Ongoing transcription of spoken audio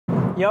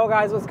Yo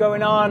guys, what's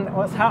going on?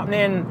 What's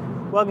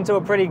happening? Welcome to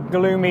a pretty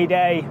gloomy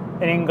day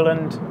in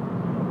England.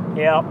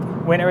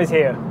 Yep, winter is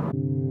here.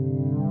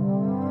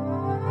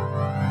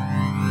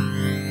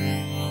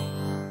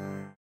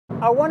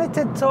 I wanted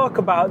to talk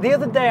about, the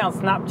other day on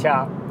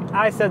Snapchat,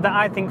 I said that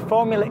I think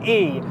Formula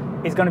E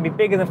is going to be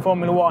bigger than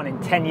Formula 1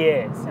 in 10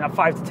 years,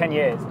 5 to 10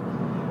 years.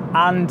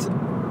 And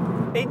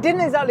it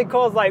didn't exactly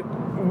cause like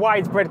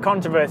widespread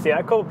controversy. A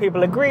couple of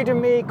people agreed with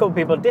me, a couple of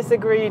people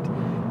disagreed.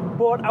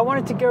 But I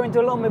wanted to go into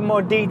a little bit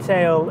more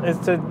detail as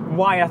to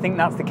why I think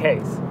that's the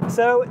case.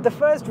 So the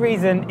first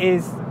reason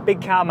is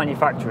big car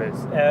manufacturers.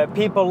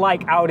 People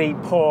like Audi,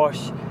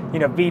 Porsche,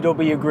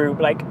 VW Group,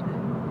 like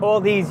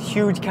all these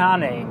huge car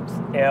names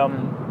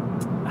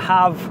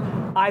have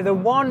either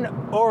one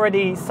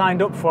already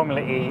signed up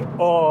Formula E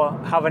or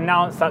have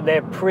announced that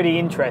they're pretty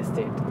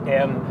interested.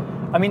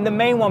 I mean, the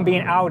main one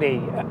being Audi.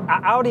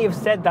 Audi have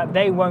said that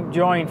they won't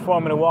join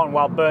Formula 1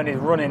 while Bernie's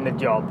running the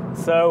job.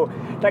 So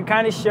that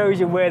kind of shows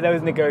you where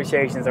those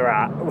negotiations are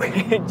at,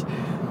 which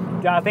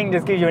I think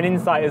just gives you an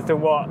insight as to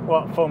what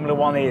Formula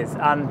 1 is.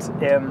 And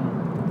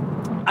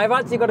I've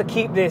actually got to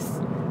keep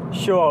this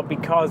short,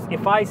 because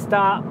if I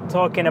start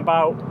talking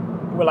about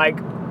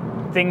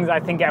things I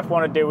think F1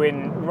 are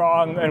doing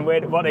wrong and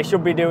what they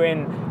should be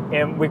doing,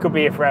 we could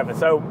be here forever.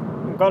 So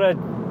I've got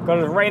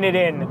to rein it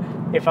in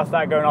if I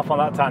start going off on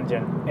that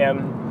tangent.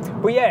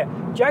 But yeah,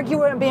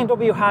 Jaguar and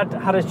BMW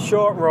had a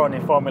short run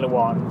in Formula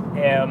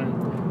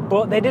 1,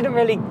 but they didn't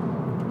really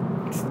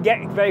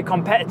get very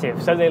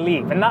competitive, so they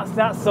leave. And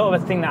that's sort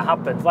of a thing that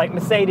happens. Like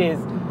Mercedes,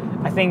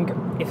 I think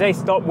if they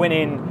stop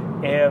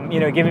winning,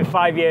 give it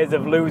 5 years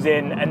of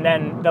losing, and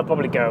then they'll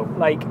probably go.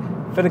 Like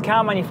for the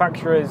car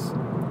manufacturers,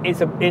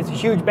 it's a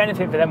huge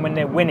benefit for them when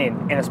they're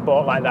winning in a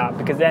sport like that,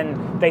 because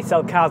then they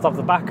sell cars off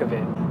the back of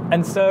it.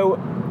 And so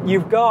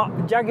you've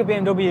got Jaguar,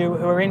 BMW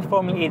who are in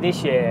Formula E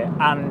this year,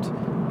 and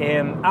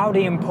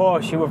Audi and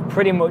Porsche who have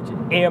pretty much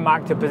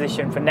earmarked a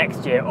position for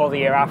next year or the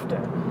year after.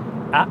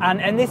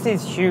 And this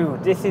is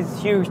huge. This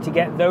is huge to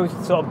get those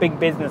sort of big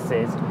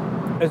businesses,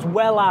 as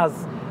well as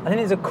I think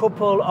there's a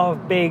couple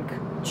of big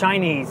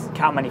Chinese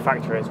car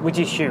manufacturers, which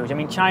is huge. I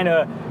mean,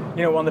 China,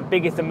 one of the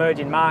biggest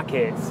emerging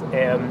markets,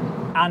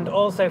 and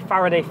also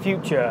Faraday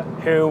Future,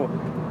 who,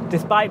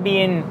 despite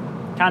being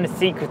kind of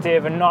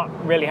secretive and not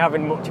really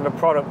having much of a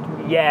product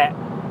yet,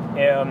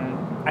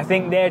 I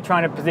think they're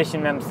trying to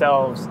position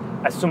themselves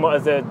as somewhat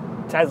as a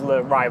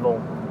Tesla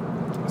rival.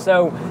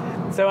 So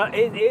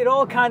it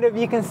all kind of,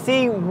 you can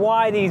see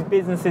why these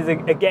businesses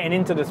are getting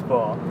into the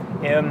sport.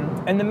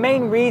 And the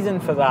main reason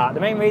for that, the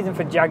main reason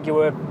for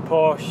Jaguar,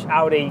 Porsche,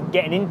 Audi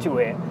getting into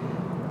it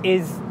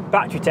is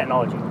battery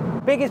technology.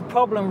 The biggest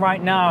problem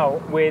right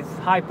now with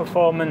high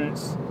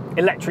performance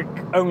electric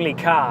only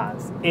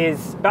cars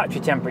is battery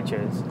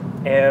temperatures.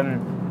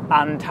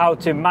 And how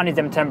to manage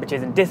them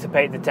temperatures and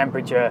dissipate the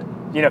temperature,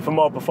 for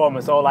more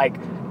performance, or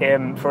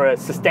for a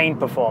sustained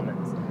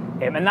performance.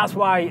 And that's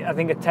why I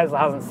think a Tesla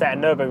hasn't set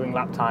a Nürburgring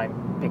lap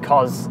time,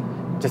 because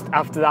just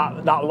after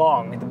that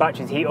long, the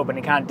batteries heat up and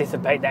it can't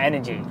dissipate the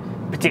energy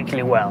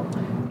particularly well.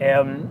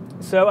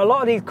 So a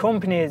lot of these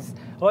companies,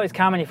 a lot of these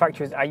car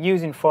manufacturers are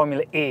using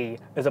Formula E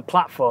as a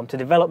platform to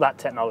develop that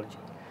technology.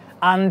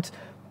 And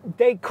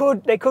they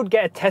could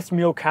get a test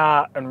mule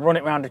car and run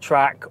it around the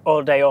track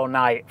all day, all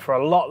night for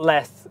a lot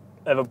less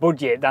of a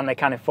budget than they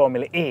can in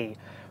Formula E.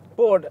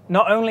 But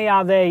not only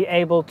are they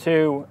able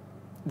to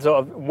sort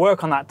of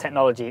work on that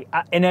technology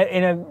in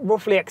a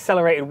roughly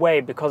accelerated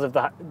way because of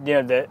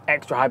the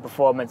extra high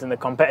performance and the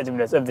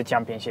competitiveness of the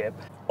championship,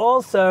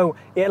 also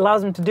it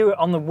allows them to do it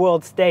on the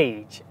world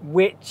stage,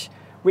 which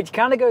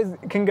kind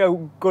of can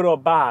go good or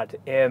bad.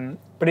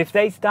 But if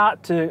they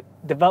start to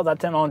develop that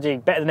technology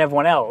better than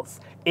everyone else,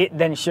 it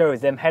then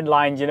shows them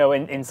headlines,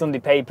 in Sunday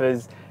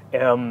papers,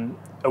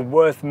 are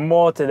worth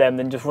more to them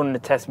than just running a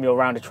test mule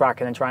around a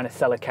track and then trying to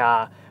sell a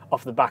car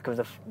off the back of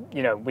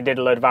we did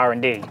a load of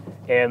R&D.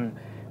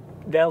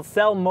 They'll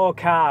sell more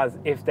cars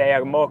if they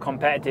are more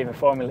competitive in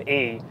Formula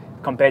E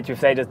compared to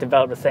if they just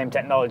develop the same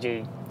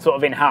technology sort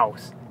of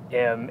in-house.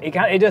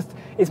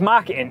 It's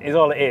marketing is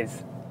all it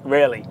is,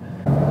 really.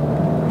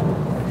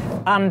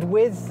 And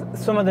with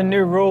some of the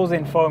new rules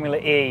in Formula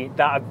E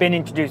that have been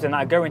introduced and that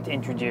are going to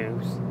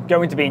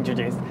be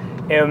introduced,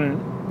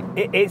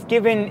 it's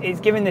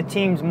giving the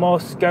teams more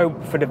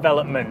scope for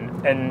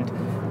development. And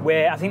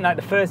where I think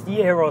the first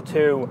year or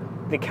two,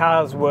 the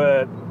cars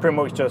were pretty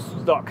much just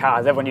stock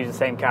cars. Everyone used the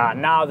same car.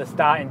 Now they're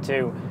starting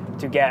to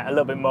get a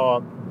little bit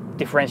more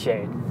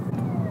differentiated.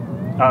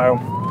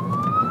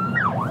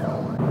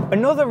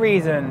 Another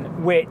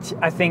reason which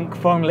I think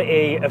Formula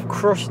E have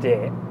crushed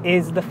it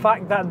is the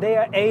fact that they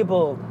are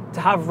able to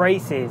have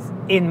races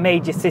in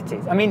major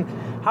cities. I mean,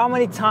 how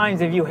many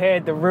times have you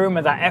heard the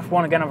rumour that F1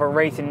 are going to have a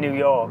race in New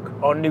York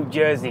or New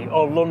Jersey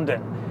or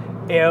London?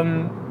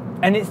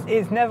 And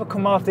it's never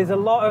come off. There's a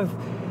lot of,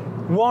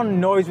 one,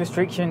 noise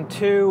restriction,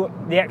 two,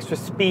 the extra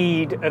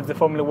speed of the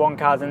Formula 1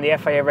 cars, and the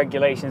FIA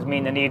regulations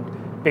mean they need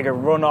bigger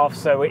runoff,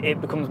 so it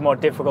becomes more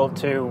difficult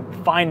to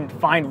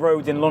find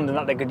roads in London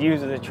that they could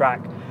use as a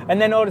track. And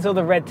then all this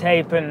other red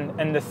tape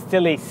and the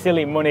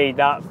silly money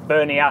that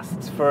Bernie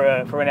asks for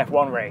an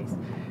F1 race,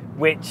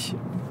 which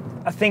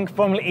I think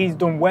Formula E's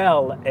done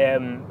well.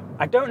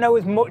 I don't know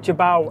as much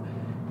about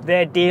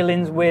their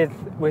dealings with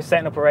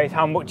setting up a race,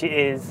 how much it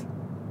is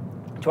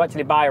to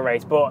actually buy a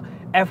race, but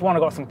F1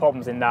 have got some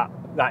problems in that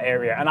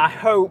area, and I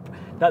hope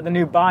that the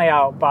new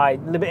buyout by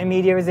Liberty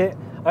Media, is it?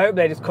 I hope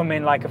they just come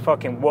in like a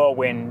fucking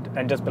whirlwind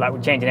and just be like,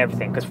 we're changing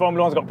everything, because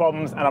Formula 1's got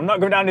problems and I'm not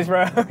going down this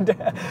road.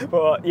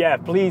 But yeah,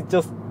 please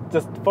just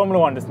Formula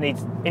 1 just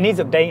needs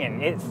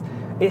updating.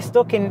 It's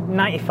stuck in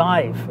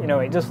 95, you know,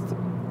 it just,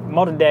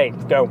 modern day,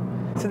 let's go.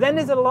 So then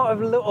there's a lot of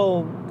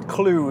little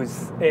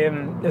clues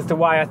as to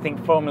why I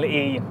think Formula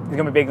E is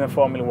going to be bigger than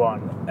Formula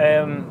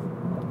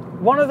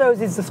 1. One of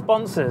those is the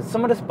sponsors.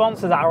 Some of the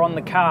sponsors that are on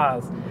the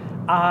cars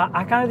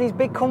are kind of these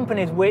big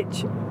companies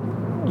which,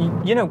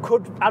 you know,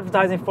 could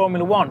advertise in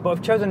Formula 1 but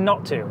have chosen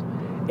not to.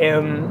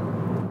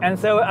 And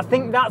so I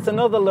think that's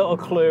another little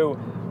clue,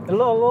 a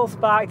little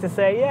spark to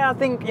say, yeah, I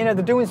think, you know,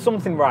 they're doing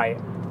something right.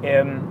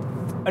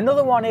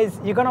 Another one is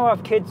you're going to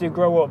have kids who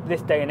grow up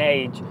this day and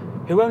age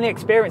who only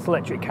experience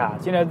electric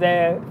cars. You know,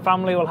 their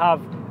family will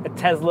have a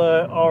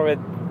Tesla or a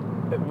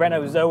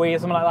Renault Zoe or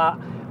something like that,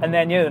 and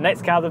then, you know, the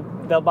next car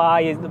they'll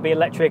buy will be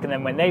electric, and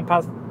then when they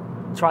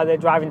try their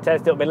driving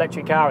test, it'll be an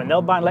electric car, and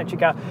they'll buy an electric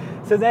car.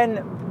 So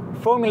then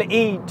Formula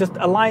E just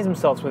aligns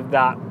themselves with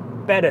that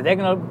better. They're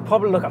going to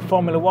probably look at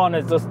Formula 1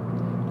 as just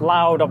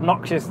loud,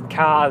 obnoxious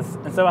cars,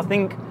 and so I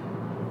think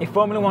if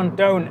Formula 1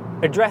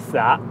 don't address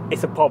that,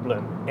 it's a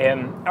problem.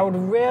 I would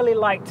really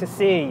like to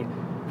see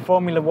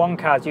Formula 1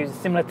 cars use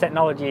similar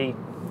technology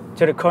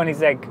to the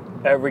Koenigsegg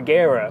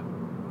Regera,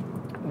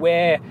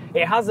 where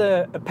it has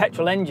a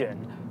petrol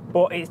engine,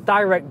 but it's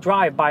direct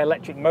drive by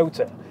electric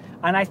motor.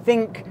 And I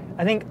think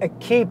a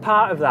key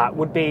part of that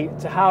would be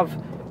to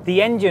have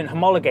the engine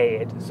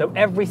homologated, so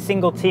every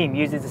single team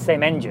uses the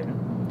same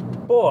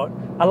engine, but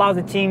allow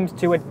the teams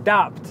to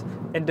adapt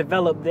and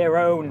develop their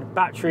own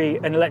battery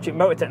and electric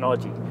motor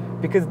technology.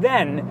 Because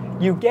then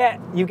you get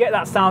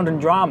that sound and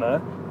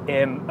drama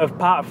of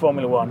part of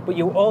Formula 1, but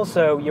you're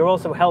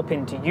also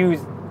helping to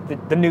use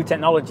the new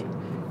technology.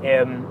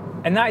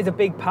 And that is a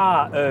big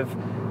part of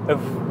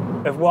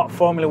what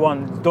Formula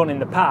 1's done in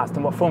the past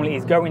and what Formula E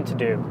is going to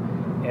do.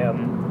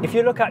 If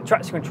you look at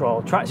traction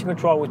control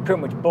was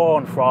pretty much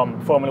born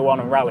from Formula 1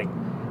 and rally,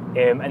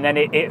 and then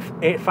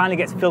it finally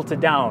gets filtered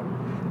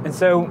down. And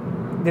so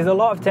there's a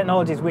lot of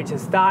technologies which have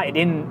started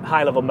in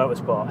high-level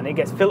motorsport, and it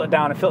gets filtered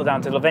down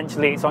until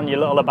eventually it's on your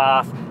little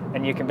Abarth,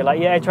 and you can be like,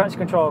 yeah, traction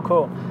control,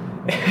 cool.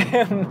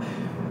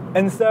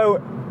 And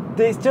so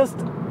it's just,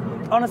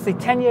 honestly,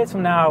 10 years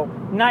from now,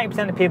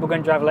 90% of people are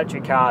going to drive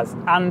electric cars,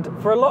 and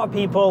for a lot of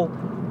people,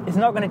 it's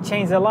not going to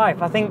change their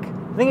life. I think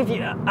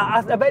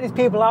I bet there's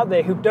people out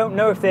there who don't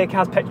know if their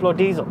car's petrol or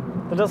diesel.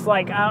 They're just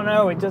like, I don't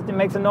know, it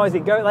makes a noise. A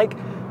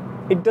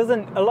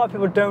lot of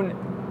people don't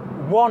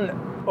want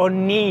or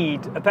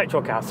need a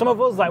petrol car. Some of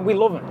us, like, we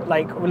love it.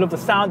 Like, we love the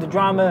sound, the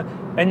drama,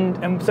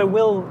 and so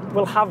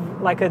we'll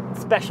have like a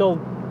special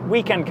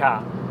weekend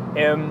car.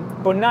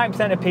 But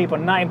 90% of people,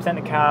 90%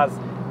 of cars,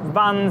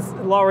 vans,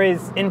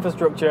 lorries,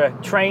 infrastructure,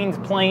 trains,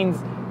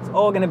 planes, it's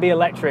all going to be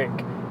electric.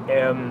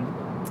 And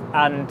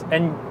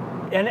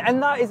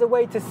that is a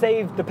way to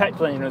save the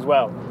petrol engine as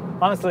well.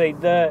 Honestly,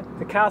 the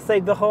car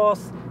saved the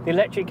horse. The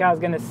electric car is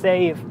going to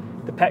save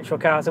the petrol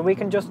car, so we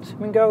can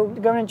go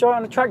and enjoy it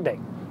on a track day.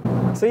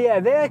 So yeah,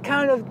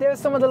 they're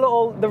some of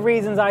the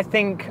reasons I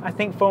think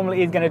Formula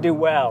E is going to do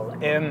well.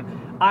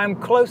 I'm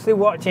closely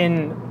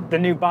watching the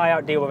new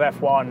buyout deal with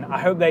F1. I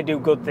hope they do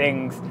good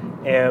things,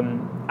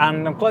 and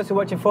I'm closely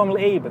watching Formula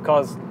E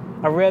because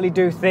I really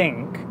do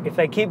think if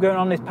they keep going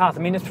on this path,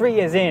 I mean, they're 3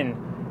 years in.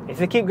 If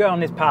they keep going on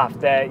this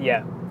path, I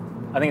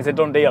think it's a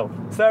done deal.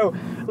 So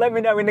let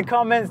me know in the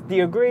comments, do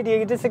you agree, do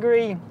you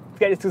disagree? Let's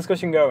get this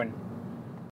discussion going.